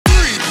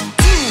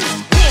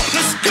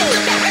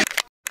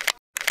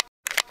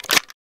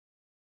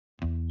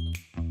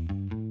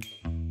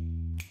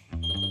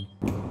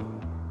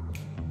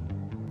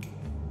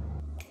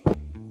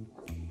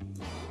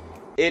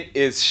It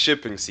is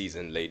shipping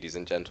season, ladies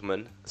and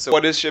gentlemen. So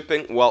what is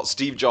shipping? Well,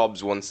 Steve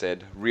Jobs once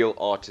said, real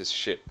artists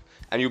ship.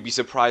 And you'll be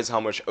surprised how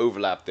much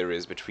overlap there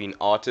is between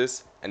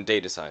artists and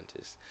data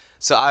scientists.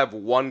 So I have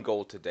one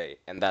goal today,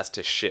 and that's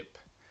to ship.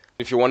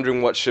 If you're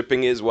wondering what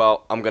shipping is,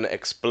 well, I'm going to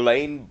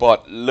explain,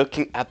 but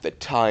looking at the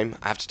time,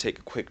 I have to take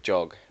a quick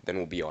jog, then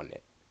we'll be on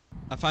it.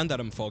 I find that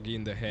I'm foggy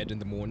in the head in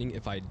the morning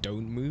if I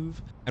don't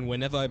move, and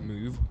whenever I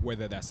move,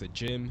 whether that's a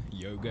gym,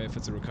 yoga if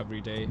it's a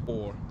recovery day,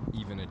 or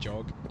even a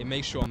jog, it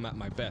makes sure I'm at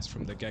my best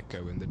from the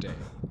get-go in the day.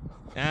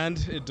 And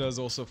it does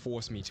also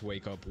force me to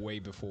wake up way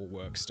before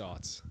work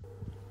starts.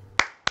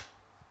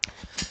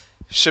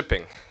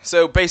 Shipping.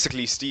 So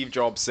basically, Steve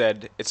Jobs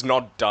said it's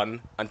not done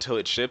until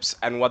it ships,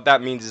 and what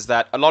that means is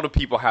that a lot of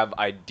people have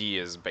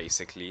ideas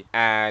basically,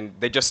 and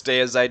they just stay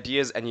as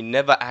ideas, and you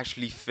never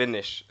actually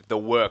finish the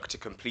work to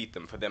complete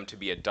them for them to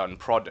be a done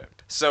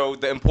product. So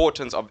the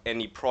importance of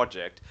any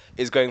project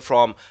is going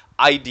from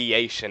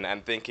ideation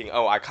and thinking,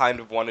 oh, I kind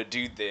of want to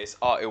do this,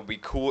 oh, it would be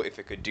cool if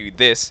it could do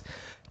this,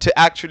 to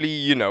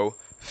actually,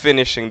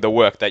 finishing the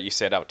work that you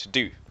set out to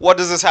do. What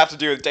does this have to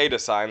do with data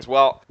science?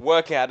 Well,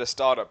 working at a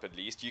startup at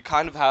least, you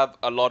kind of have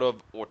a lot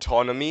of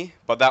autonomy,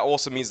 but that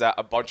also means that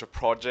a bunch of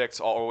projects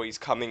are always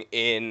coming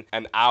in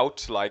and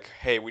out, like,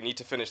 hey, we need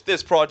to finish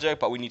this project,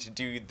 but we need to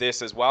do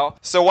this as well.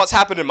 So what's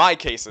happened in my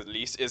case at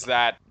least is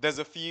that there's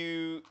a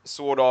few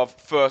sort of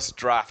first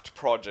draft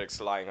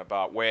projects lying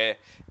about where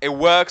it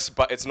works,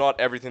 but it's not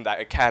everything that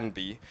it can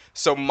be.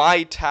 So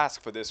my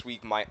task for this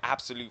week, my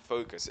absolute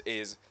focus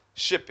is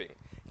shipping,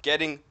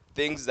 getting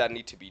things that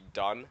need to be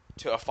done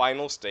to a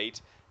final state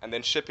and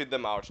then shipping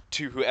them out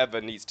to whoever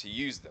needs to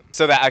use them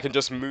so that I can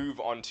just move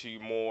on to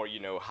more,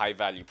 high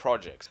value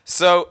projects.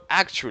 So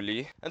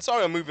actually, and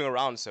sorry I'm moving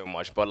around so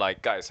much, but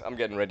like, guys, I'm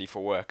getting ready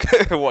for work.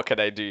 What can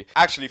I do?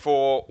 Actually,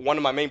 for one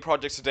of my main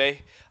projects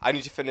today, I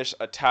need to finish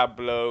a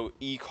Tableau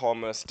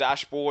e-commerce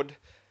dashboard.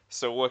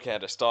 So working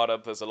at a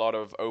startup, there's a lot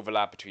of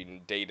overlap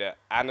between data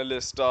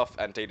analyst stuff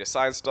and data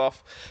science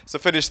stuff. So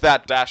finish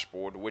that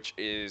dashboard, which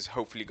is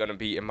hopefully going to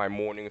be in my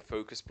morning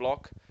focus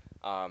block.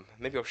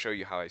 Maybe I'll show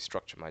you how I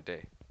structure my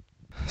day.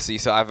 See,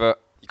 so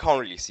you can't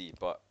really see,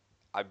 but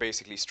I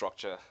basically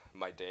structure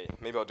my day.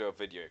 Maybe I'll do a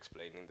video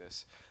explaining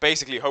this.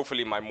 Basically,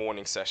 hopefully my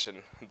morning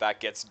session,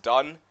 that gets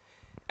done.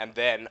 And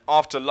then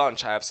after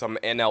lunch, I have some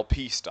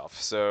NLP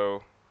stuff.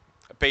 So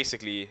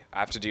basically, I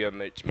have to do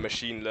a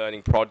machine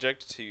learning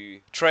project to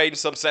train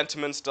some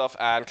sentiment stuff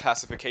and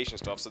classification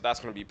stuff, so that's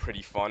going to be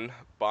pretty fun,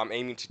 but I'm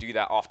aiming to do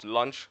that after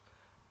lunch.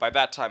 By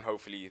that time,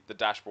 hopefully, the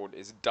dashboard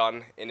is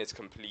done in its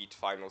complete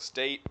final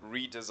state,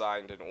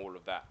 redesigned and all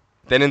of that.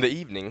 Then in the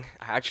evening,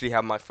 I actually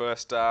have my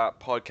first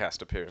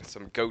podcast appearance,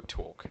 some Goat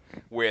Talk,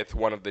 with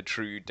one of the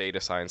true data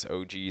science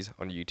OGs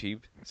on YouTube.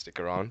 Stick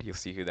around, you'll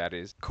see who that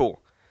is. Cool.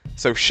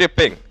 So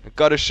shipping,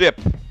 gotta ship.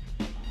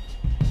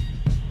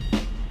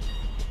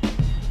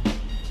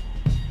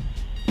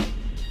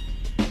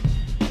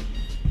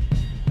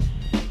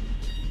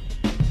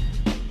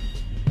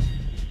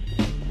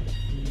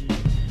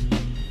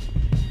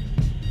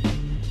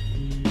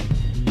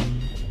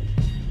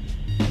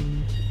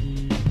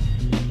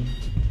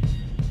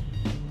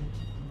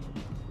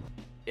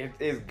 It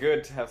is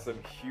good to have some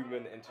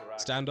human interaction.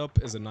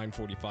 Stand-up is at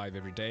 9:45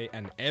 every day,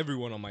 and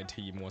everyone on my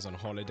team was on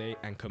holiday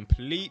and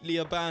completely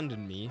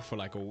abandoned me for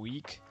like a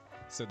week.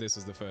 So this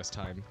was the first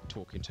time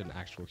talking to an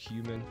actual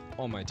human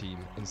on my team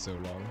in so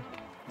long.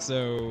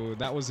 So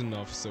that was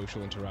enough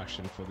social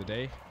interaction for the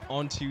day.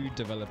 On to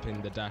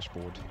developing the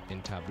dashboard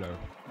in Tableau.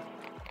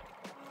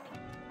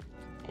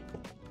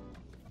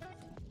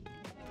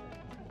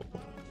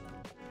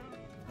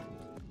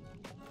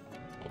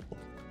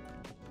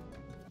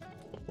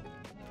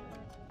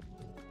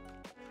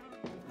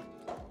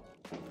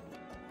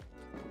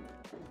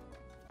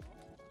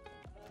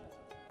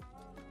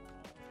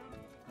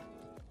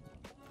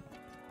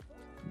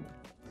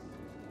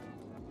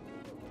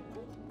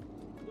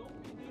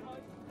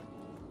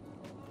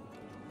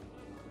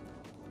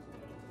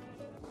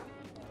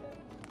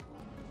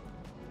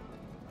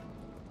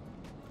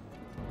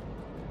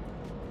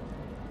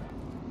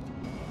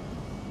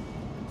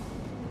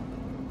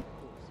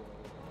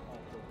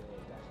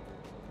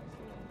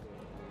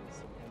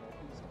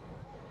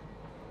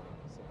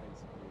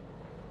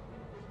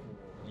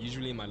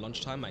 Usually in my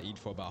lunchtime, I eat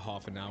for about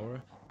half an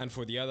hour, and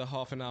for the other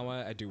half an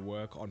hour, I do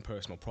work on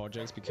personal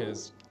projects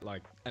because,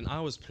 an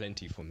hour's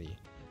plenty for me.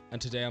 And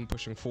today I'm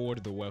pushing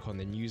forward the work on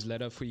the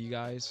newsletter for you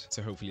guys,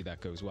 so hopefully that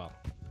goes well.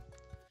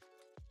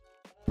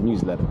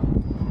 Newsletter,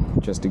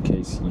 just in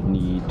case you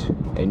need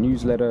a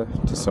newsletter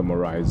to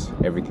summarize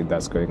everything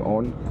that's going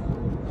on,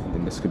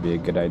 then this could be a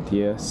good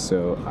idea.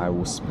 So I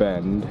will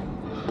spend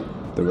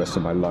the rest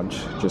of my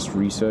lunch just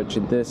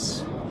researching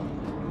this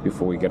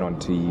before we get on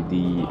to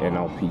the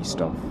NLP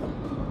stuff.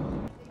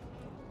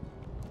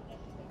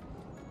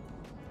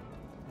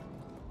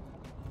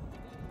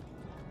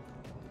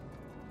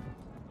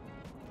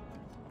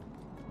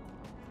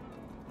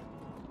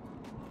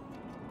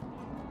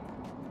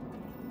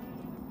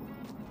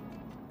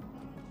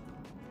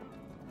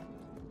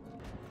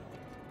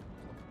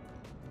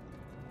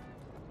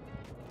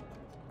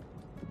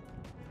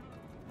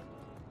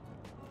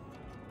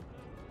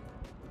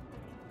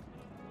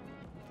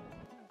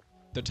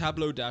 The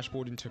Tableau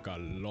dashboarding took a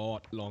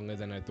lot longer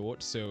than I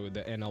thought, so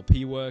the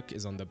NLP work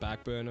is on the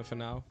back burner for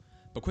now.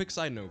 But quick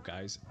side note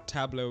guys,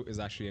 Tableau is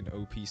actually an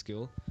OP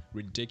skill,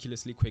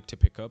 ridiculously quick to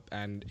pick up,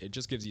 and it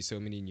just gives you so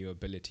many new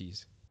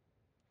abilities.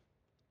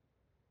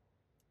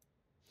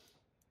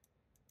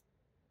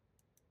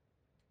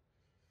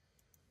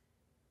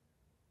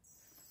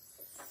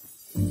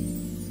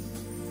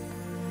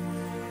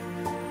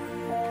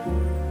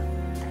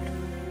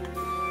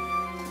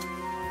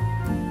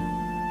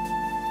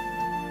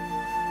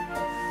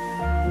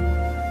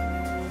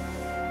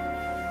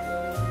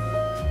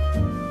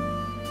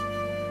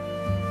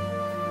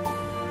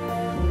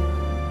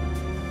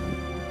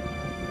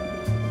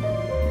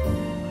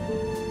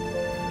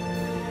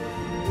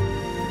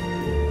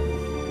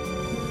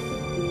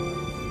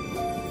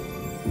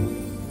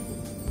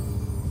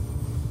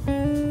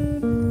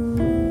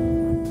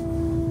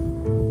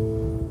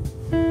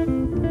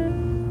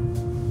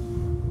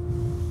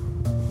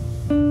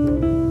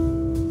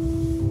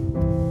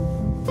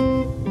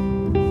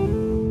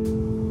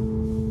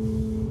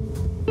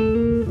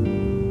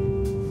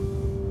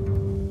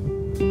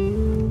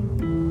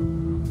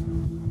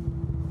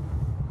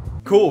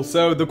 Cool,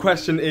 so the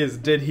question is,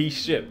 did he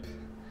ship?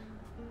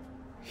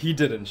 He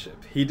didn't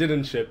ship. He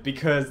didn't ship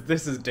because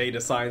this is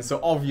data science, so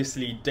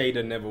obviously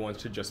data never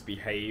wants to just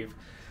behave.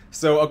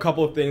 So a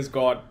couple of things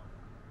got,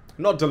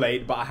 not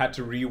delayed, but I had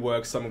to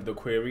rework some of the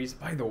queries.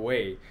 By the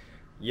way,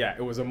 yeah,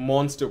 it was a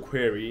monster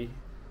query.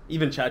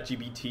 Even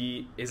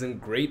ChatGPT isn't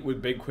great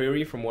with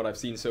BigQuery from what I've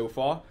seen so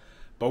far.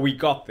 But we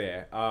got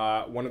there.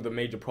 One of the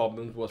major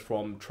problems was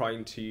from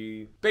trying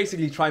to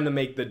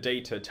make the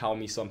data tell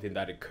me something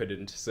that it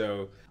couldn't.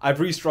 So I've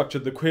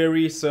restructured the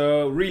query.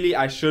 So really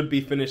I should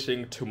be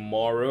finishing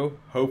tomorrow.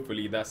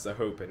 Hopefully, that's the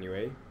hope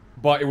anyway.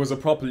 But it was a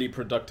properly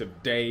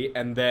productive day.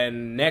 And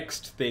then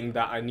next thing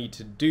that I need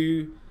to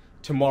do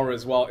tomorrow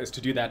as well is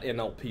to do that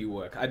NLP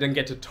work. I didn't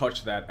get to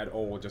touch that at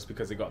all just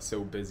because it got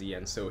so busy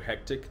and so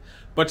hectic.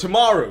 But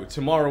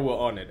tomorrow we're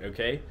on it,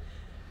 okay?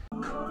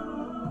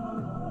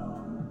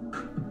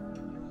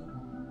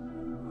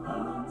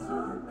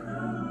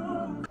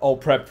 All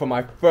prepped for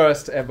my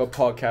first ever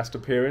podcast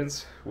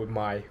appearance with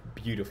my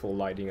beautiful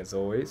lighting as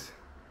always.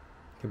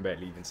 You can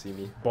barely even see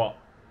me. But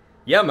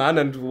yeah, man,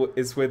 and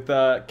it's with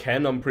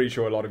Ken. I'm pretty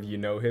sure a lot of you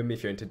know him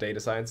if you're into data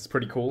science. It's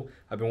pretty cool.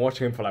 I've been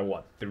watching him for like,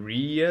 what, 3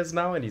 years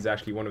now? And he's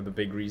actually one of the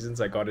big reasons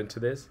I got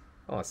into this.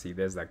 Oh, see,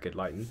 there's that good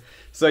lighting.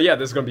 So yeah,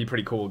 this is going to be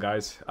pretty cool,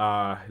 guys.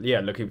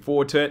 Yeah, looking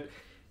forward to it.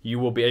 You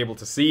will be able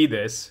to see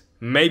this,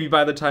 maybe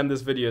by the time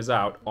this video is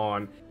out,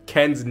 on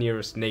Ken's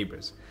Nearest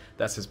Neighbors.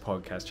 That's his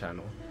podcast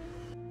channel.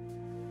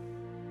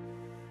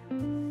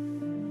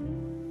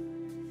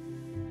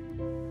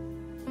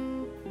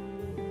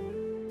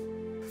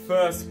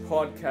 First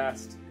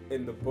podcast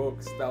in the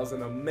books. That was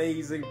an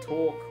amazing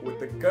talk with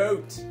the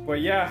GOAT.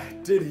 But yeah,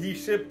 did he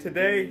ship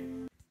today?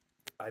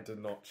 I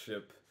did not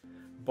ship,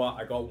 but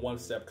I got one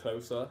step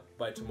closer.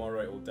 By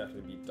tomorrow it will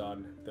definitely be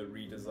done. The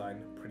redesign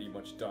pretty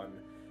much done.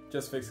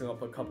 Just fixing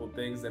up a couple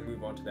things, then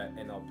move on to that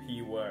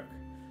NLP work.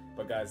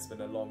 But guys, it's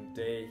been a long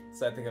day,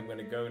 so I think I'm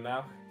gonna go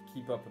now.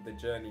 Keep up with the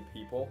journey,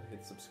 people.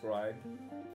 Hit subscribe.